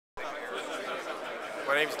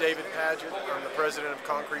name's David Padgett. I'm the president of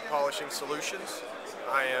Concrete Polishing Solutions.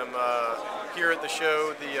 I am here at the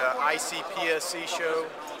show, the ICPSC show.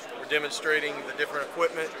 We're demonstrating the different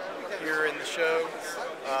equipment here in the show.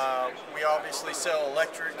 We obviously sell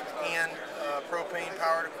electric and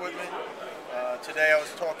propane-powered equipment. Today I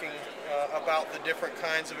was talking about the different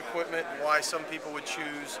kinds of equipment and why some people would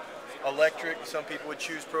choose electric, some people would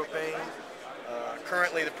choose propane.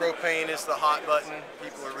 Currently the propane is the hot button.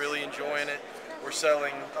 People are really enjoying it. We're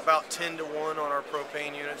selling about 10 to 1 on our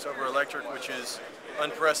propane units over electric, which is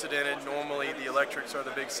unprecedented. Normally the electrics are the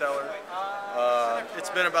big seller. It's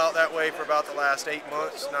been about that way for about the last 8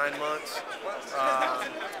 months, 9 months.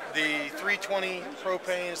 The 320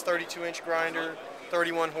 propane is 32-inch grinder,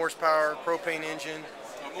 31 horsepower propane engine,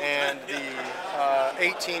 and the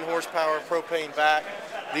 18 horsepower propane vac.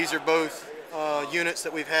 These are both units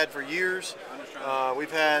that we've had for years.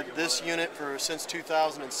 We've had this unit since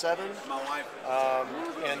 2007,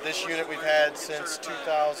 and this unit we've had since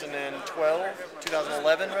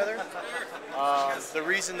 2011 rather. The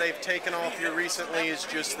reason they've taken off here recently is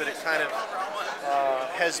just that it kind of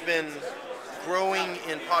has been growing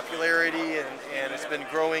in popularity and it's been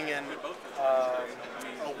growing in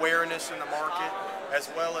awareness in the market, as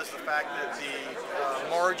well as the fact that the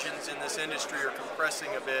margins in this industry are compressing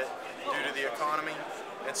a bit due to the economy.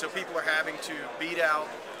 And so people are having to beat out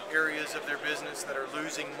areas of their business that are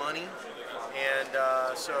losing money. And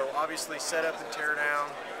so obviously set up and tear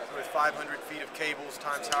down with 500 feet of cables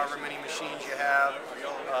times however many machines you have.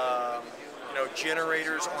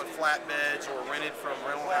 Generators on flatbeds or rented from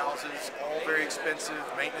rental houses, all very expensive.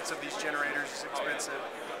 Maintenance of these generators is expensive.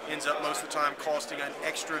 Ends up most of the time costing an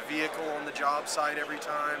extra vehicle on the job site every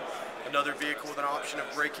time. Another vehicle with an option of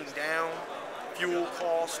breaking down. Fuel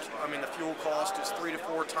cost, the fuel cost is 3 to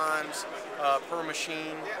 4 times per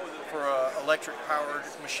machine for an electric powered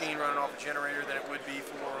machine running off a generator than it would be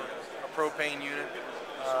for a propane unit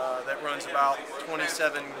that runs about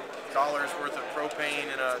 $27 worth of propane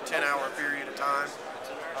in a 10-hour period of time.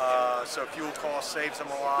 So fuel cost saves them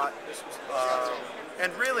a lot.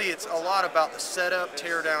 And really it's a lot about the setup,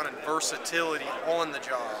 tear down, and versatility on the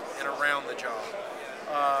job and around the job.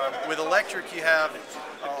 With electric, you have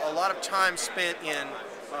a lot of time spent in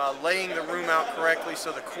laying the room out correctly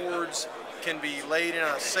so the cords can be laid in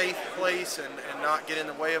a safe place and not get in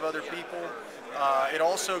the way of other people. It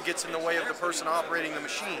also gets in the way of the person operating the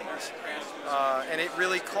machines, and it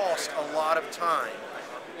really costs a lot of time.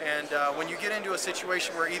 And when you get into a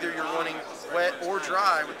situation where either you're running wet or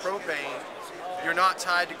dry with propane, you're not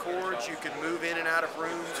tied to cords. You can move in and out of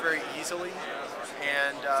rooms very easily.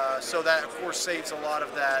 And so that, of course, saves a lot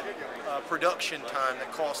of that production time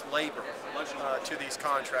that costs labor to these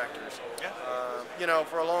contractors.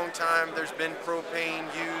 For a long time, there's been propane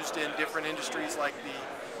used in different industries like the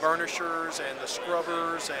burnishers and the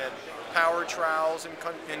scrubbers and power trowels in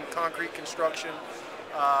concrete construction.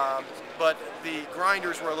 But the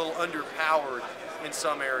grinders were a little underpowered in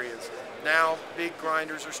some areas. Now, big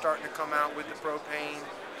grinders are starting to come out with the propane.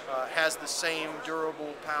 Has the same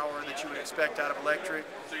durable power that you would expect out of electric,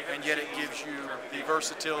 and yet it gives you the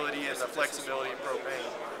versatility and the flexibility of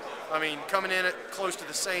propane. Coming in at close to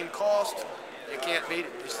the same cost, you can't beat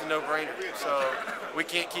it. It's a no-brainer. So we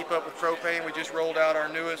can't keep up with propane. We just rolled out our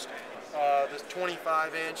newest, this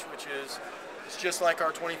 25-inch, which is it's just like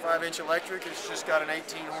our 25-inch electric. It's just got an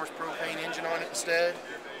 18-horse propane engine on it instead.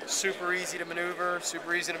 Super easy to maneuver,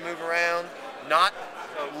 super easy to move around. Not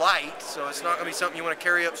light, so it's not going to be something you want to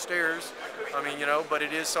carry upstairs. But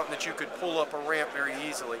it is something that you could pull up a ramp very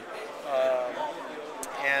easily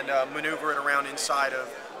and maneuver it around inside of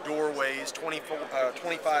doorways,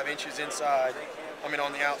 25 inches inside. On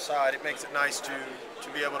the outside, it makes it nice to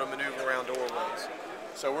be able to maneuver around doorways.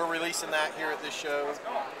 So we're releasing that here at this show,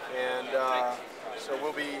 and so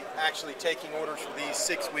we'll be actually taking orders for these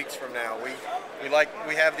 6 weeks from now. We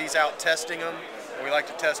have these out testing them, and we like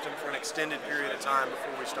to test them for an extended period of time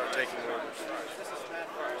before we start taking orders.